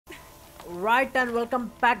Right and welcome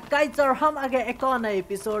back guys, और हम आ गए एक और नए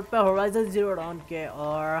एपिसोड पे होराइजन जीरो डॉन के।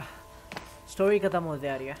 और स्टोरी खत्म हो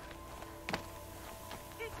जा रही है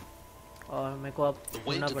और मेरे को अब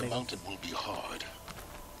ढूंढना पड़ेगा।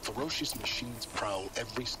 Ferocious machines prowl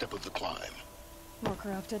every step of the climb. More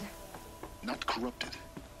corrupted? Not corrupted,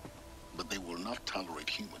 but they will not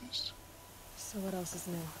tolerate humans. So what else is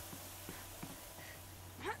new?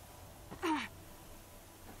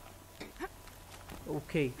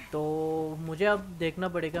 Okay, तो मुझे अब देखना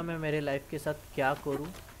पड़ेगा मैं मेरे लाइफ के साथ क्या करूं,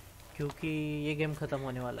 क्योंकि ये गेम ख़त्म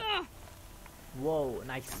होने वाला है। वाओ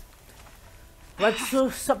नाइस, बस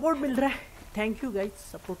सपोर्ट मिल रहा है। थैंक यू गाइस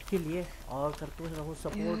सपोर्ट के लिए, और करते रहो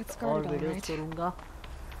सपोर्ट और वीडियोस करूंगा।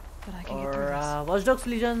 और वॉच डॉग्स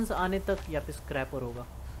लीजेंड्स आने तक या फिर स्क्रैपर होगा।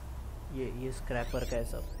 ये स्क्रैपर का है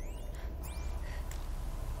सब।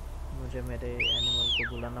 मुझे मेरे एनिमल को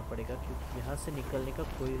बुलाना पड़ेगा क्योंकि यहाँ से निकलने का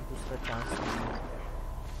कोई दूसरा चांस नहीं है।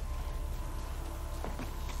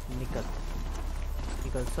 निकल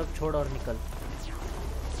निकल, सब छोड़ और निकल।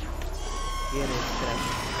 ये रे स्क्रैपर,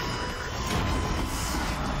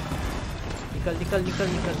 निकल निकल निकल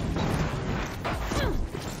निकल।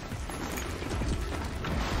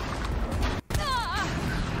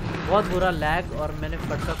 बहुत बुरा लैग, और मैंने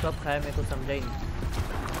फटका कब खाया मेरे को समझा ही नहीं।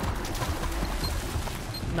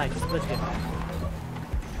 नाइस, बच गया।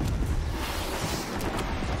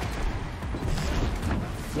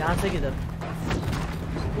 यहाँ से किधर?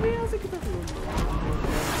 यहाँ से किधर?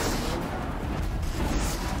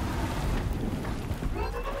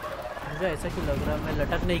 मुझे ऐसा क्यों लग रहा है मैं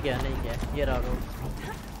लटक नहीं गया? नहीं गया, ये रहा रोड।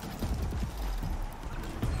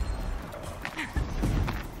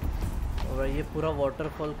 और ये पूरा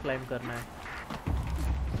वाटरफॉल क्लाइंब करना है।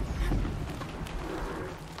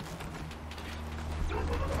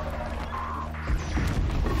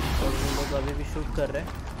 और वो लोग अभी भी शूट कर रहे हैं।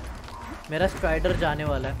 मेरा स्ट्राइडर जाने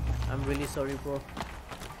वाला है। I am really sorry bro.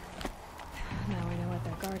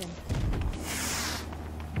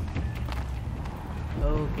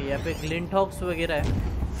 Okay, यहाँ पे ग्लिंट हॉक्स वगैरह है।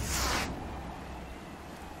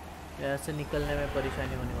 यहाँ से निकलने में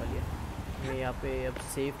परेशानी होने वाली है। मैं यहाँ पे अब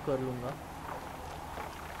सेव कर लूँगा।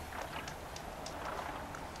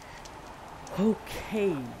 Okay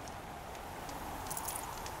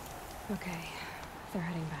Okay, they're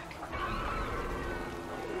heading back.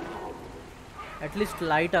 At least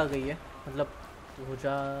light आ गई है, मतलब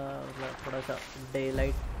थोड़ा सा डे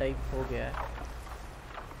लाइट टाइप हो गया है।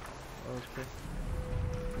 ओके,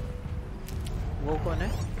 वो कौन है?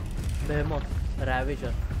 बेहेमोथ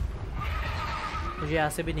रैवेजर। मुझे यहाँ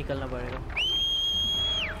से भी निकलना पड़ेगा।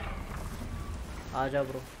 आजा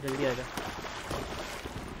ब्रो, जल्दी आजा।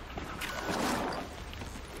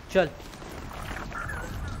 चल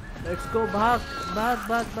लेट्स गो, भाग भाग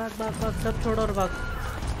भाग भाग भाग भाग, सब छोड़ और भाग।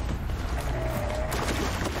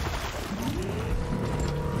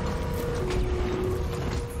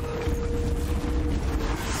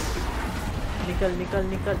 निकल निकल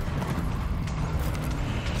निकल।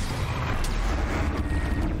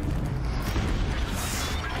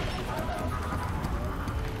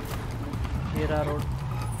 ये रहा रोड।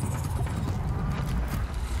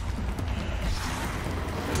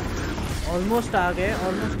 ऑलमोस्ट आ गए,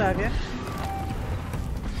 ऑलमोस्ट आ गए।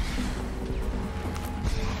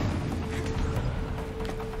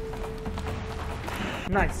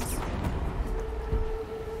 नाइस।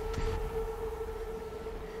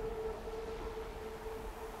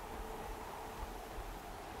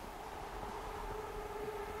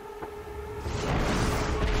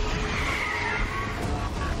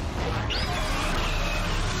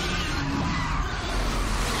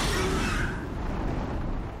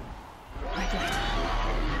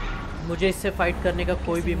 मुझे इससे फाइट करने का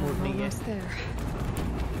कोई भी मूड नहीं है।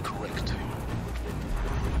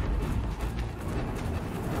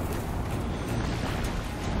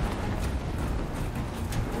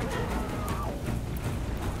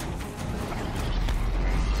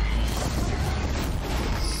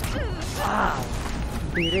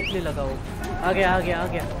 डायरेक्टली लगाओ। आ गया आ गया आ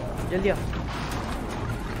गया, जल्दी आ।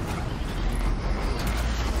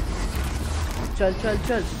 चल चल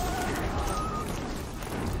चल।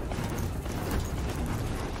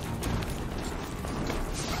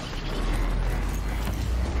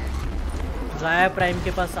 जाया प्राइम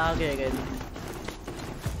के पास आ गए गए।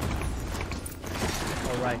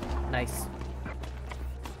 Alright, nice.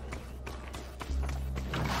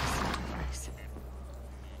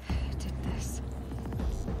 Did this.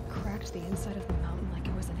 Cracked the inside of the mountain like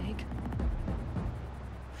it was an egg.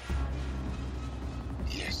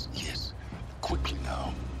 Yes, yes. Quickly now.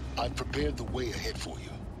 I've prepared the way ahead for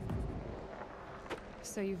you.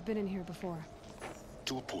 So you've been in here before?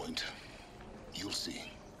 To a point. You'll see.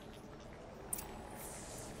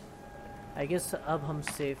 I guess अब हम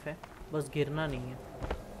safe है, बस गिरना नहीं है।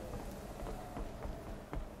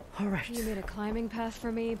 Alright. You made a climbing path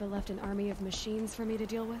for me, but left an army of machines for me to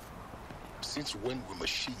deal with? Since when were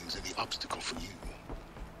machines any obstacle for you?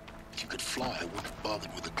 If you could fly, I wouldn't have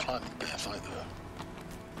bothered with the climbing path either.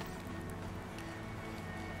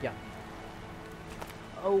 Yeah.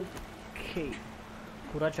 Okay.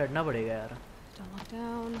 पूरा चढ़ना पड़ेगा यार। Don't look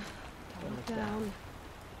down. Don't look down.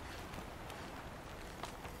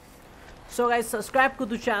 So guys, subscribe को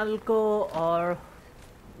तो channel को, और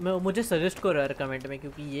मुझे suggest करो यार कमेंट में,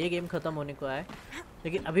 क्योंकि ये गेम ख़त्म होने को है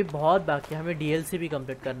लेकिन अभी बहुत बाकी है, हमें DLC भी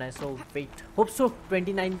कंप्लीट करना है। सो वेट, होप सो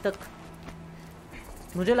 29 तक।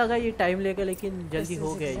 मुझे लगा ये टाइम लेगा लेकिन जल्दी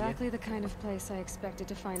हो गया ये। Exactly the kind of place I expected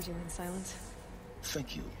to find you in, Silence.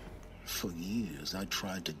 Thank you. For years I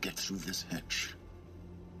tried to get through this hatch.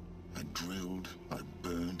 I drilled, I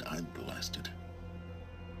burned, I blasted.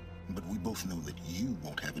 But we both know that you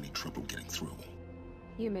won't have any trouble getting through.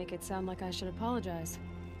 You make it sound like I should apologize.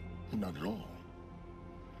 Not at all.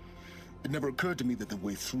 It never occurred to me that the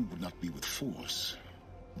way through would not be with force,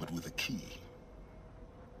 but with a key.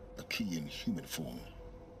 A key in human form.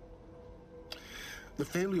 The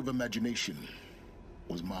failure of imagination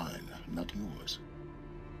was mine, not yours.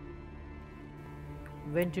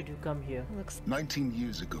 When did you come here? 19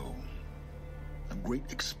 years ago, a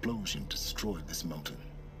great explosion destroyed this mountain.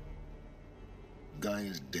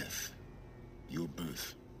 Gaia's death, your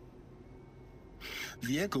birth.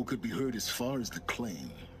 The echo could be heard as far as the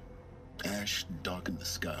claim. Ash darkened the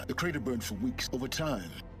sky. The crater burned for weeks. Over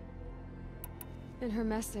time. In her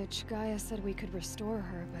message, Gaia said we could restore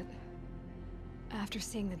her, but after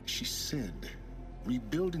seeing the... She said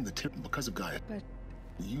rebuilding the temple because of Gaia. But...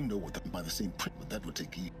 You know what by the same print, but that would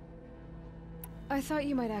take years. I thought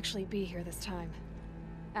you might actually be here this time.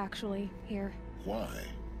 Actually, here. Why?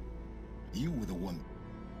 You were the one.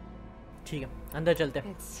 ठीक है, अंदर चलते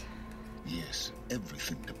हैं। It's... Yes,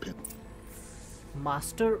 everything depends.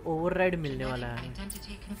 Master override मिलने वाला है।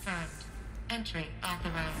 Identity confirmed. Entry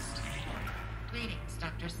authorized. Greetings,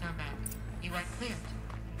 Dr. Somak. You are cleared.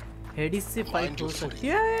 हेडिस से fight हो सकती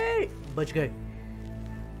है। बच गए।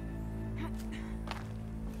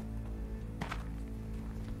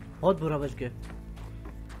 बहुत बुरा बच गए।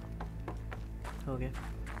 हो गया।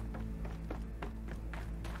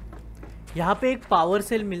 यहाँ पे एक पावर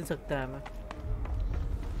सेल मिल सकता है हमें।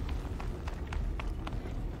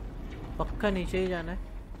 पक्का नीचे ही जाना है।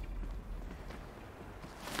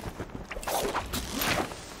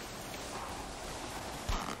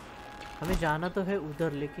 हमें जाना तो है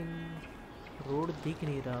उधर, लेकिन रोड दिख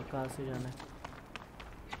नहीं रहा कहाँ से जाना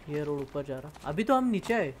है। ये रोड ऊपर जा रहा। अभी तो हम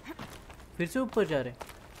नीचे आए, फिर से ऊपर जा रहे।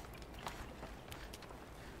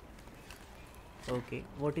 Okay,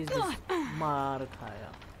 what is this? मार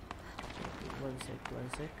खाया। One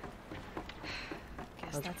sec.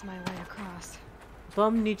 Guess that's my way across. तो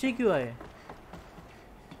हम नीचे क्यों आए?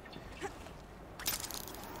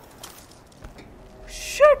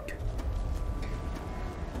 Shit!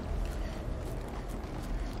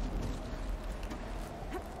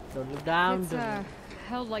 Don't look down. It's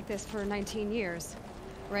held like this for 19 years,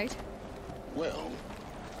 right? Well...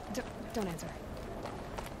 Don't answer.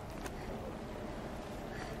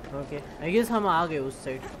 Okay, I guess हम आ गए उस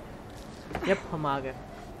साइड। यप, हम आ गए।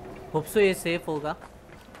 होप सो ये सेफ होगा।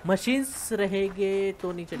 मशीन्स रहेंगे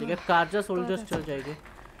तो नहीं चलेगा। कार्जा सोल्जर्स चल जाएंगे,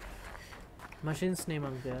 मशीन्स नहीं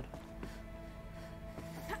मांगते यार।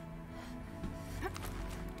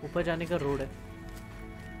 ऊपर जाने का रोड है,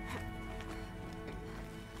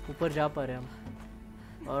 ऊपर जा पा रहे हम,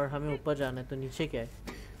 और हमें ऊपर जाना है। तो नीचे क्या है?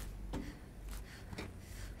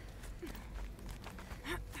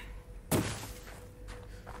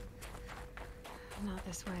 Not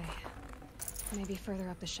this way. Maybe further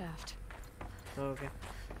up the shaft. Okay,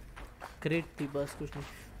 crate थी बस, कुछ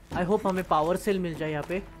नहीं। आई होप हमें पावर सेल मिल जाए यहाँ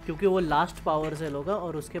पे, क्योंकि वो लास्ट पावर सेल होगा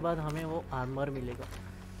और उसके बाद हमें वो आर्मर मिलेगा,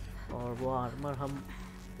 और वो आर्मर हम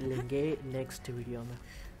लेंगे नेक्स्ट वीडियो में,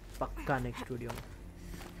 पक्का नेक्स्ट वीडियो में।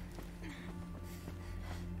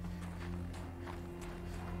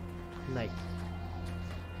 नहीं,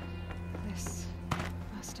 This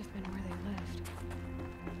must have been where they lived.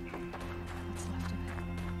 What's left of it.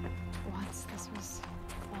 Once this was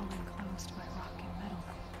all enclosed by rock and metal.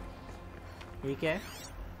 ये क्या है?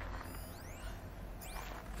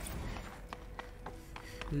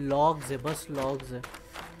 लॉग्स है, बस लॉग्स है।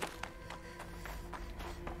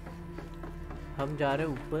 हम जा रहे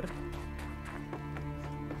हैं ऊपर।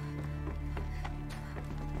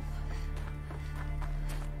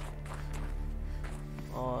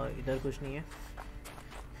 और इधर कुछ नहीं है।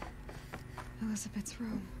 Elizabeth's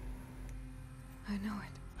room. I know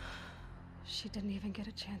it. She didn't even get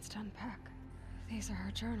a chance to unpack. These are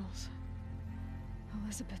her journals.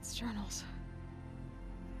 Elizabeth's journals.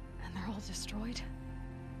 And they're all destroyed?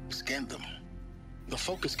 Scan them. The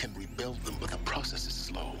Focus can rebuild them, but the process is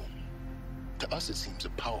slow. To us, it seems a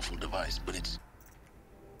powerful device, but its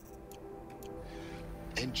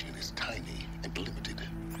engine is tiny and limited.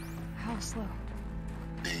 How slow?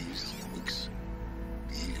 Days, weeks,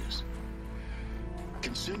 years.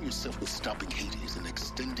 Concern yourself with stopping Hades and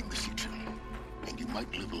extending the future, and you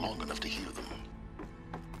might live long enough to hear them.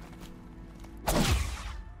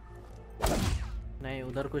 नहीं,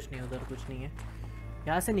 उधर कुछ नहीं है।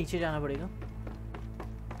 यहाँ से नीचे जाना पड़ेगा।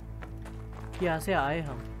 यहाँ से आए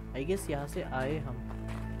हम। आई गेस यहाँ से आए हम।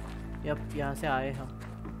 यहाँ से आए हम।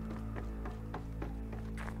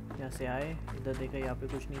 यहाँ से आए, इधर देखा, यहाँ पे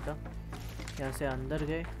कुछ नहीं था। यहाँ से अंदर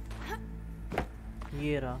गए,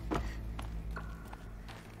 ये रहा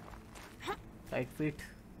right feet.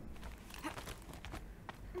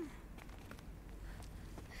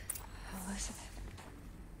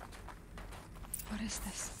 What is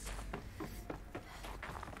this?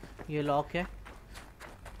 ये लॉक है।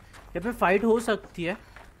 यहाँ पे फाइट हो सकती है,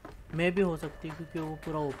 मैं भी हो सकती है, क्योंकि वो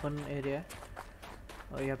पूरा ओपन एरिया है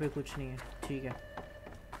और यहाँ पे कुछ नहीं है। ठीक है।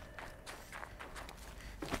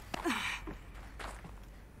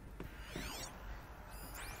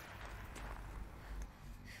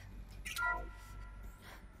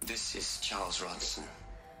 This is Charles Ronson.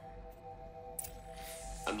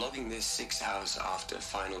 I'm logging this 6 hours after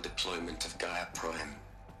final deployment of Gaia Prime.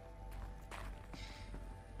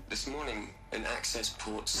 This morning, an access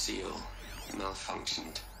port seal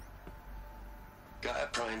malfunctioned. Gaia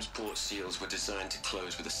Prime's port seals were designed to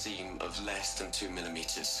close with a seam of less than 2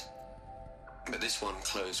 millimeters. But this one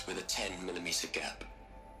closed with a 10 millimeter gap.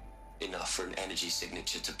 Enough for an energy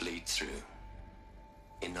signature to bleed through.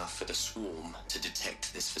 Enough for the swarm to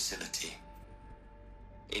detect this facility.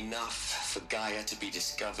 Enough for Gaia to be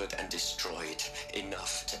discovered and destroyed.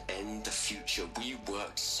 Enough to end the future we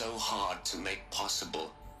worked so hard to make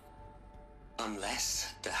possible.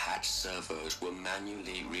 Unless the hatch servos were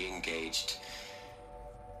manually re-engaged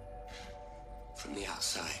from the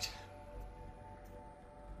outside.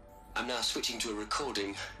 I'm now switching to a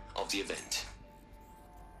recording of the event.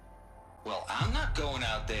 Well, I'm not going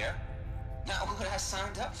out there. Not what I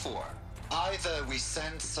signed up for. Either we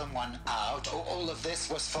send someone out, or all of this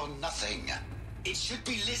was for nothing. It should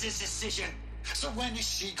be Liz's decision. So when is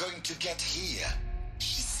she going to get here?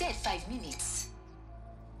 She said 5 minutes.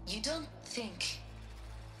 You don't think...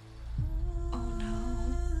 Oh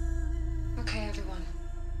no. Okay, everyone.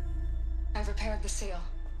 I've repaired the seal.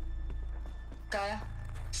 Gaia?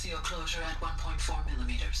 Seal closure at 1.4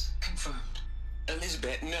 millimeters. Confirmed.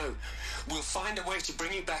 Elizabeth, no. We'll find a way to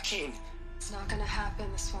bring you back in. It's not gonna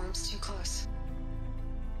happen. The swarm's too close.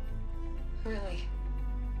 Really.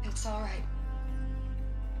 It's alright.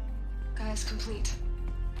 Gaia's complete.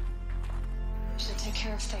 She'll take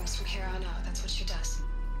care of things from here on out. That's what she does.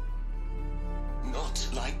 Not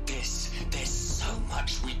like this. There's so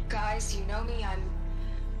much we... Guys, you know me. I'm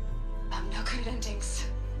no good at endings.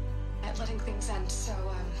 At letting things end, so,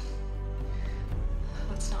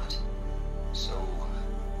 let's not. So,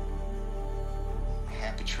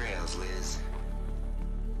 happy trails, Liz.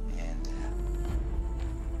 And,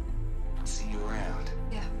 see you around.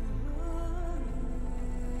 Yeah.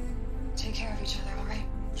 Take care of each other, alright?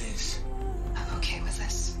 Liz. I'm okay with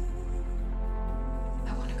this.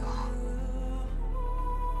 I want to go home.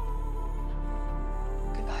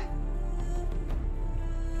 Goodbye.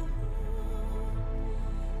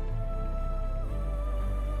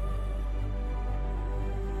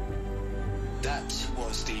 That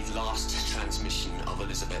was the last transmission of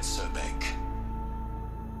Elizabeth Sobek.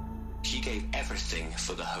 She gave everything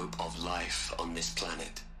for the hope of life on this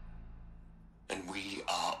planet. And we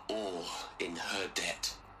are all in her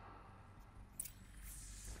debt.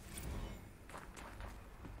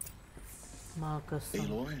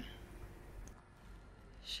 Aloy?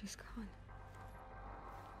 She's gone.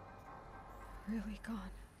 Really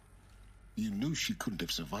gone. You knew she couldn't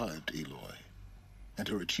have survived, Aloy. And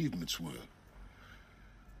her achievements were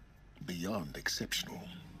beyond exceptional.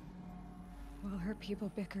 While her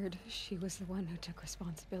people bickered, she was the one who took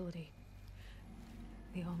responsibility.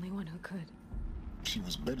 The only one who could. She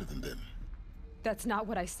was better than them. That's not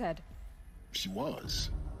what I said. She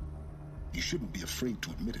was. You shouldn't be afraid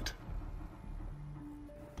to admit it.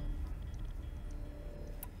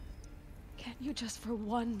 Can't you just for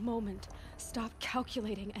one moment stop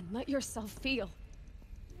calculating and let yourself feel?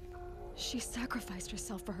 She sacrificed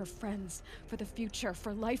herself for her friends, for the future,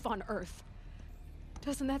 for life on Earth.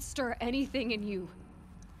 Doesn't that stir anything in you?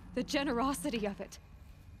 The generosity of it.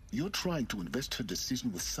 You're trying to invest her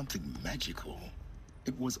decision with something magical.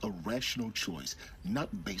 It was a rational choice, not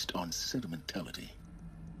based on sentimentality.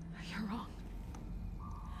 You're wrong.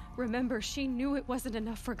 Remember, she knew it wasn't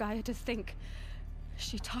enough for Gaia to think.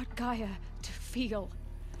 She taught Gaia to feel.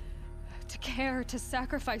 To care, to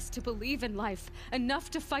sacrifice, to believe in life. Enough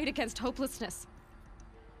to fight against hopelessness.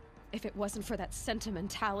 If it wasn't for that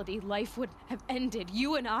sentimentality, life would have ended.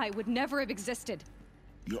 You and I would never have existed.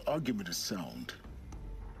 Your argument is sound.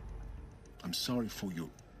 I'm sorry for your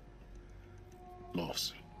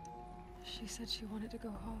loss. She said she wanted to go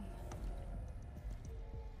home.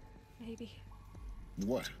 Maybe.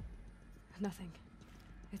 What? Nothing.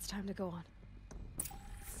 It's time to go on.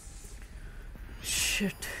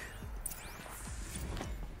 Shit.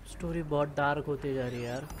 Story बहुत dark होती जा रही है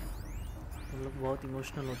यार, मतलब बहुत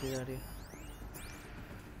emotional होती जा रही है.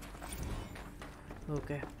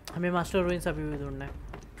 ओके, हमें मास्टर रूइंस अभी भी ढूंढना है.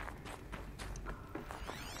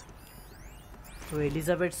 तो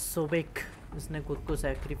एलिजाबेथ सोबेक, इसने खुद को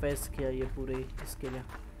सैक्रिफाइस किया ये पूरे इसके लिए.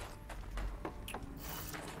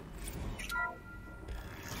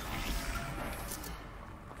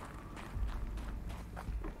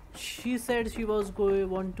 She said she was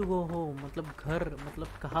want to go home. मतलब घर, मतलब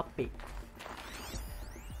कहाँ पे?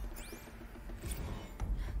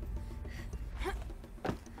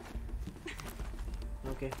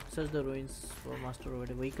 Okay, search the ruins for master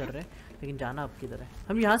road. वही कर रहे हैं, लेकिन जाना अब किधर है?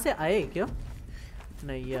 हम यहाँ से आए क्या?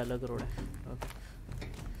 नहीं, ये अलग रोड है. Okay.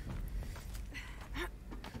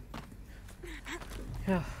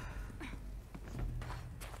 Yeah.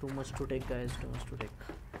 Too much to take, guys. Too much to take.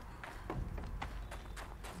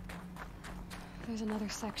 There's another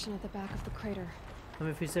section at the back of the crater.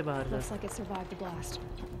 हमें फिर से बाहर Looks like it survived the blast.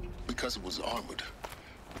 Because it was armored.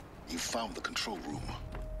 You found the control room.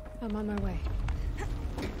 I'm on my way.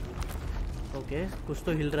 Okay, कुछ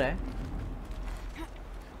तो हिल रहा है.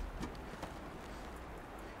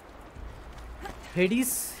 हेडिस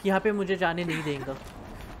यहाँ पे मुझे जाने नहीं देगा.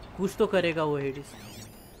 कुछ तो करेगा वो हेडिस,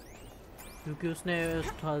 क्योंकि उसने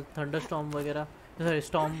थंडर स्टॉर्म वगैरह, सॉरी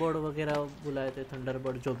स्टॉर्म बोर्ड वगैरह बुलाए थे. थंडर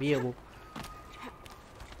बोर्ड जो भी है वो,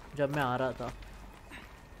 जब मैं आ रहा था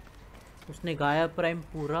उसने गाया प्राइम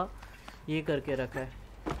पूरा ये करके रखा है,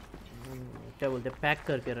 क्या बोलते हैं, पैक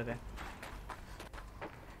करके रखा है.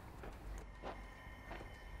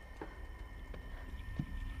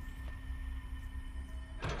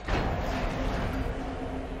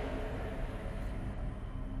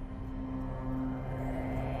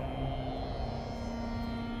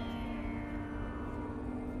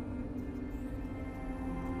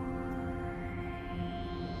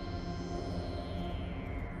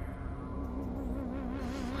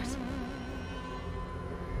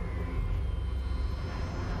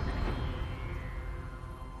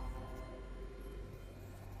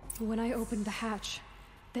 When I opened the hatch,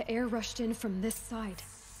 the air rushed in from this side.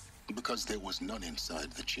 Because there was none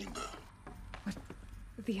inside the chamber. But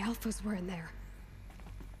the alphas were in there.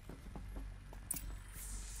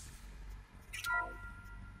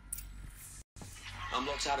 I'm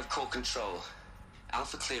locked out of core control.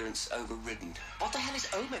 Alpha clearance overridden. What the hell is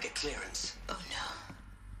Omega clearance? Oh no.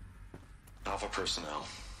 Alpha personnel.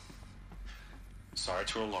 Sorry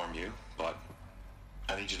to alarm you, but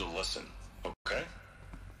I need you to listen, okay?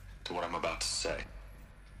 To what I'm about to say.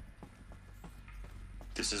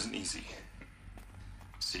 This isn't easy.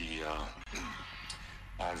 See,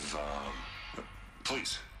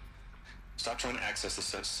 please, stop trying to access the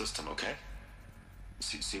system, okay?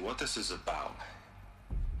 See, what this is about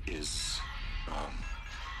is,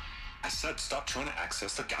 I said stop trying to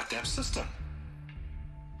access the goddamn system.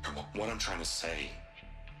 What I'm trying to say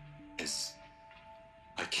is,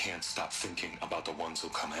 I can't stop thinking about the ones who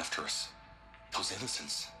come after us. Those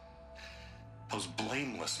innocents. Those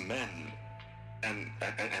blameless men and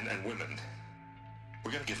women.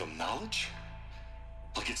 We're gonna give them knowledge?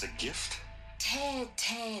 Like it's a gift?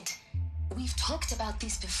 Ted. We've talked about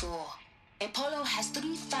this before. Apollo has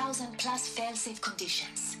 3,000 plus fail-safe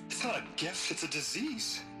conditions. It's not a gift, it's a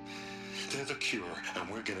disease. They're the cure, and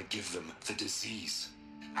we're gonna give them the disease.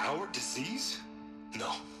 Our disease?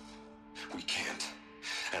 No, we can't.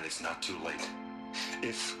 And it's not too late.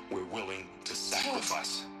 If we're willing to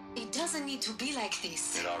sacrifice. Ted, it doesn't need to be like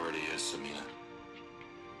this. It already is, Samina.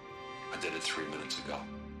 I did it 3 minutes ago.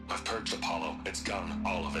 I've purged Apollo. It's gone,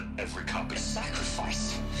 all of it, every copy. A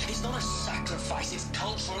sacrifice? It's not a sacrifice, it's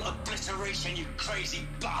cultural obliteration, you crazy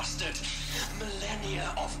bastard!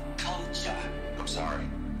 Millennia of culture! I'm sorry.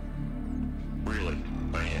 Really,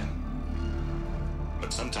 I am.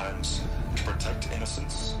 But sometimes, to protect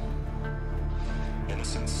innocence,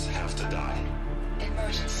 innocents have to die.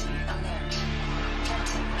 Emergency alert.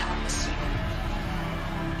 Captain atmosphere.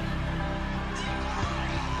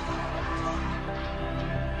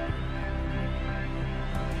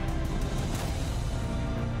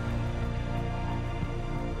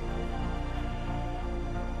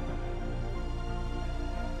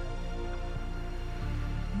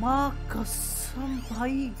 माँ कसम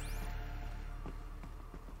भाई,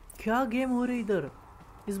 क्या game हो रही इधर।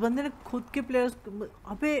 इस बंदे ने खुद के प्लेयर्स,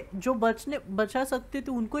 अबे जो बचा सकते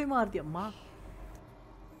थे उनको ही मार दिया। माँ,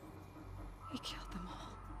 We killed them all.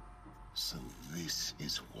 So this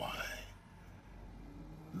is why.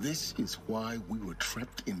 This is why we were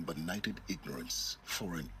trapped in benighted ignorance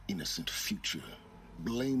for an innocent future.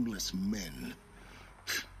 Blameless men.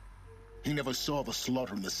 He never saw the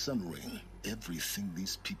slaughter in the Sun Ring. Everything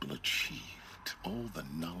these people achieved, all the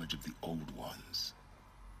knowledge of the old ones,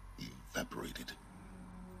 evaporated,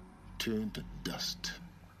 turned to dust,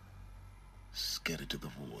 scattered to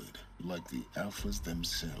the void, like the Alphas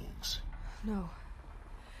themselves. No.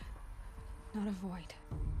 Not a void.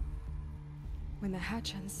 When the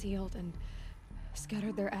hatch unsealed and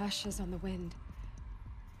scattered their ashes on the wind,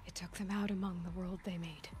 it took them out among the world they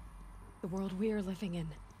made. The world we're living in.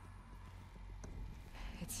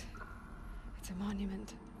 It's a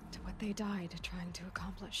monument to what they died trying to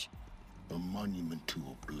accomplish. A monument to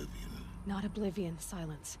oblivion. Not oblivion,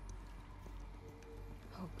 silence.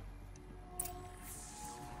 Hope.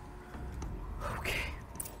 okay.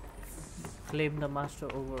 Claim the master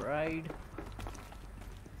override.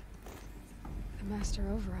 The master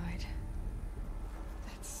override.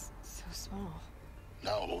 That's so small.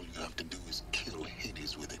 Now all you have to do is kill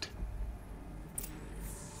Hades with it.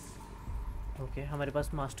 Okay हमारे पास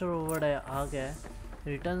master override आ गया है।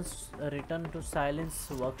 Return to silence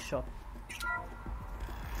workshop.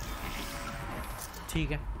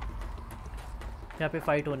 ठीक है, यहाँ पे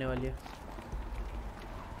fight होने वाली है।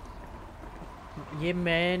 ये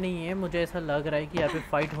मैं नहीं है, मुझे ऐसा लग रहा है कि यहाँ पे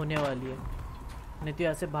फाइट होने वाली है, नहीं तो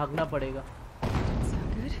यहाँ से भागना पड़ेगा।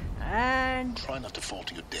 And try not to fall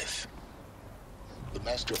to your death. The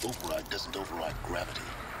master override doesn't override gravity.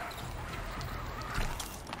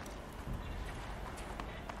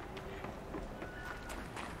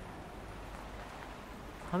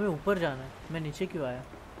 हमें ऊपर जाना है, मैं नीचे क्यों आया?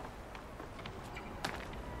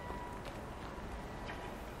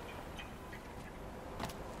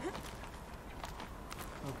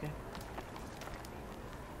 ओके,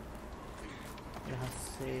 यहाँ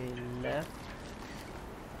से लेफ्ट,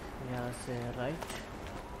 यहाँ से राइट।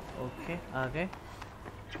 ओके, आगे।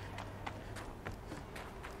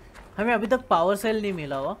 हमें अभी तक पावर सेल नहीं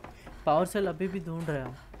मिला हुआ, पावर सेल अभी भी ढूंढ रहे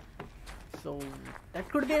हैं। So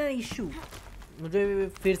that could be an issue. मुझे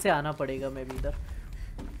फिर से आना पड़ेगा मैं भी इधर,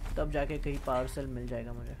 तब जाके कहीं पावर सेल मिल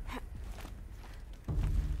जाएगा मुझे।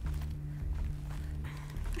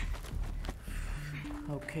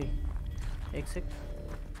 ओके, एक सेक,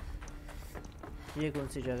 ये कौन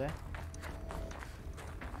सी जगह है?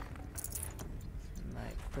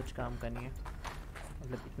 नहीं, कुछ काम का नहीं है,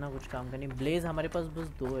 मतलब इतना कुछ काम का नहीं। ब्लेज हमारे पास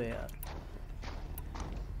बस 2 है यार,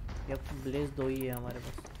 यप, ब्लेज 2 ही है हमारे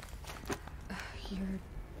पास। You're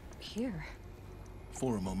here.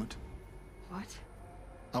 For a moment. What?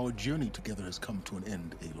 Our journey together has come to an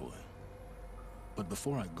end, Aloy. But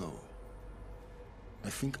before I go,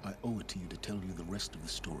 I think I owe it to you to tell you the rest of the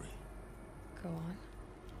story. Go on.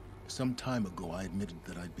 Some time ago, I admitted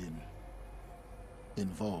that I'd been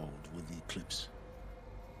involved with the eclipse.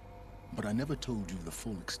 But I never told you the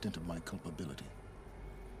full extent of my culpability.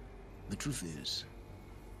 The truth is,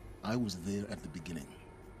 I was there at the beginning.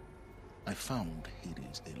 I found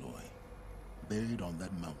Hades, Aloy, buried on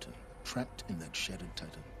that mountain, trapped in that shattered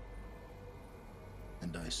titan.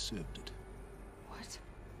 And I served it. What?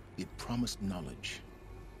 It promised knowledge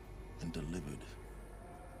and delivered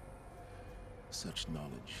such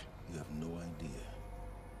knowledge you have no idea.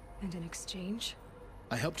 And in exchange?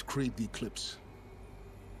 I helped create the eclipse,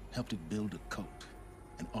 helped it build a cult,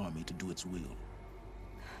 an army to do its will.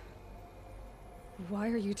 Why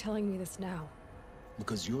are you telling me this now?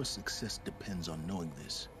 Because your success depends on knowing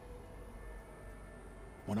this.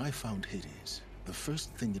 When I found Hades, the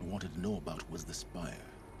first thing it wanted to know about was the Spire.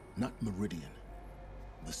 Not Meridian.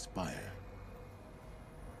 The Spire.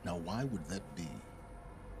 Now why would that be?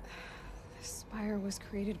 The Spire was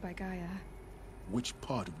created by Gaia. Which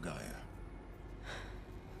part of Gaia?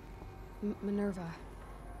 Minerva.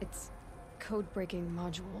 Its code-breaking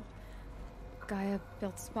module. Gaia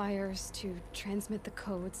built spires to transmit the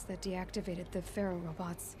codes that deactivated the Pharaoh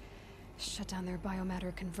robots, shut down their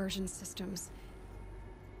biomatter conversion systems.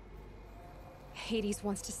 Hades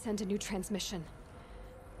wants to send a new transmission.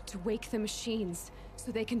 To wake the machines,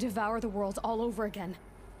 so they can devour the world all over again.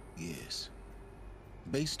 Yes.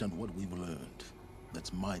 Based on what we've learned,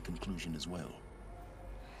 that's my conclusion as well.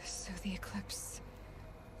 So the Eclipse...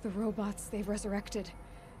 the robots they've resurrected...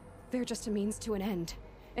 they're just a means to an end.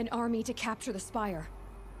 An army to capture the Spire.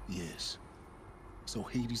 Yes. So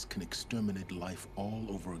Hades can exterminate life all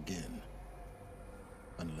over again.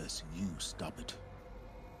 unless you stop it.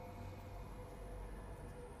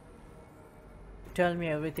 Tell me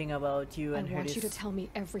everything about you and I want Hades. you to tell me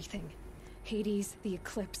everything. Hades, the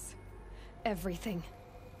eclipse, everything.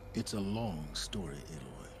 It's a long story,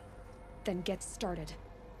 Aloy. Then get started.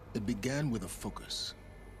 It began with a focus,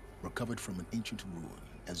 recovered from an ancient ruin,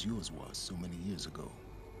 as yours was so many years ago.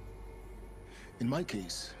 In my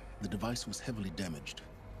case, the device was heavily damaged.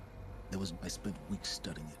 I spent weeks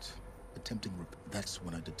studying it, attempting that's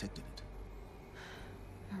when I detected it.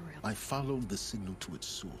 Oh, really? I followed the signal to its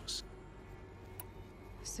source.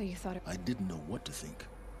 So you thought it... I didn't know what to think.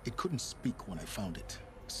 It couldn't speak when I found it.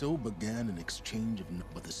 So began an exchange of...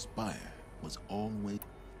 But the spire was always...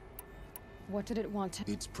 What did it want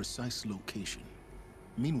to... Its precise location.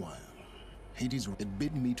 Meanwhile, Hades had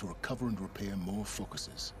bidden me to recover and repair more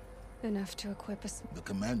focuses. Enough to equip us... The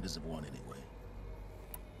commanders of one, anyway.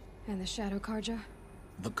 And the Shadow Karja?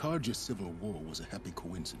 The Karja civil war was a happy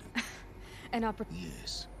coincidence. An oppor...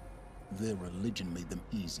 Yes. Their religion made them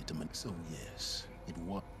easy to so yes, it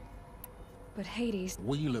was. But Hades...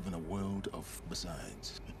 We live in a world of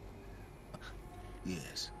besides.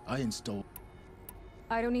 Yes, I installed...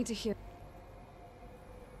 I don't need to hear...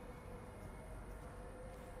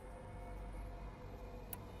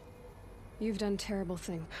 You've done terrible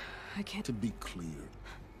things. I can't... To be clear,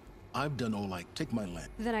 I've done all I... Take my land.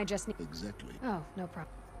 Then I just need... Exactly. Oh, no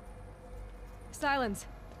problem. Silence!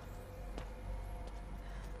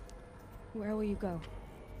 Where will you go?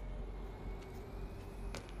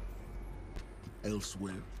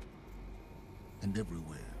 Elsewhere. And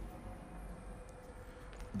everywhere.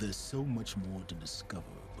 There's so much more to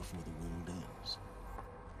discover before the world ends.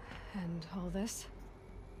 And all this?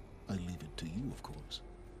 I leave it to you, of course.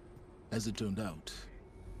 As it turned out,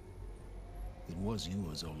 it was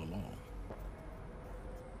yours all along.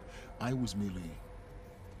 I was merely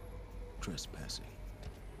trespassing.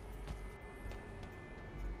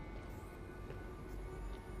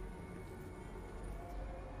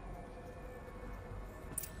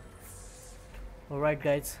 Alright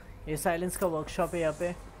guys, ये silence का workshop है यहाँ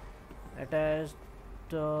पे. Attached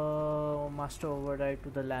master override to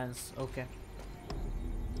the lance. Okay.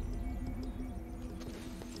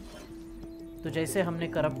 तो जैसे हमने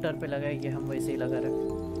करप्टर पे लगाया ये हम वैसे ही लगा रहे.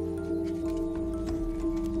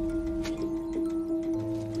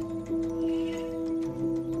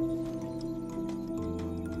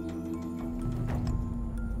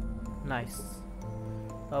 नाइस.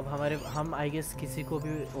 अब हम आई गेस किसी को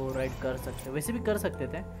भी ओवरराइड कर सकते हैं. वैसे भी कर सकते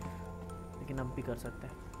थे लेकिन अब भी कर सकते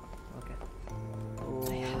हैं. Okay.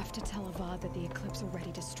 I have to tell Avad that the eclipse are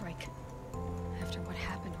ready to strike. After what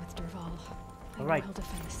happened with Derval, I know he'll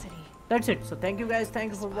defend the city. That's it. So thank you guys.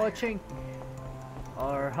 Thank you for watching.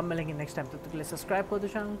 और हम मिलेंगे next time. तब तक के लिए subscribe कर दो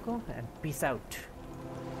channel को and peace out.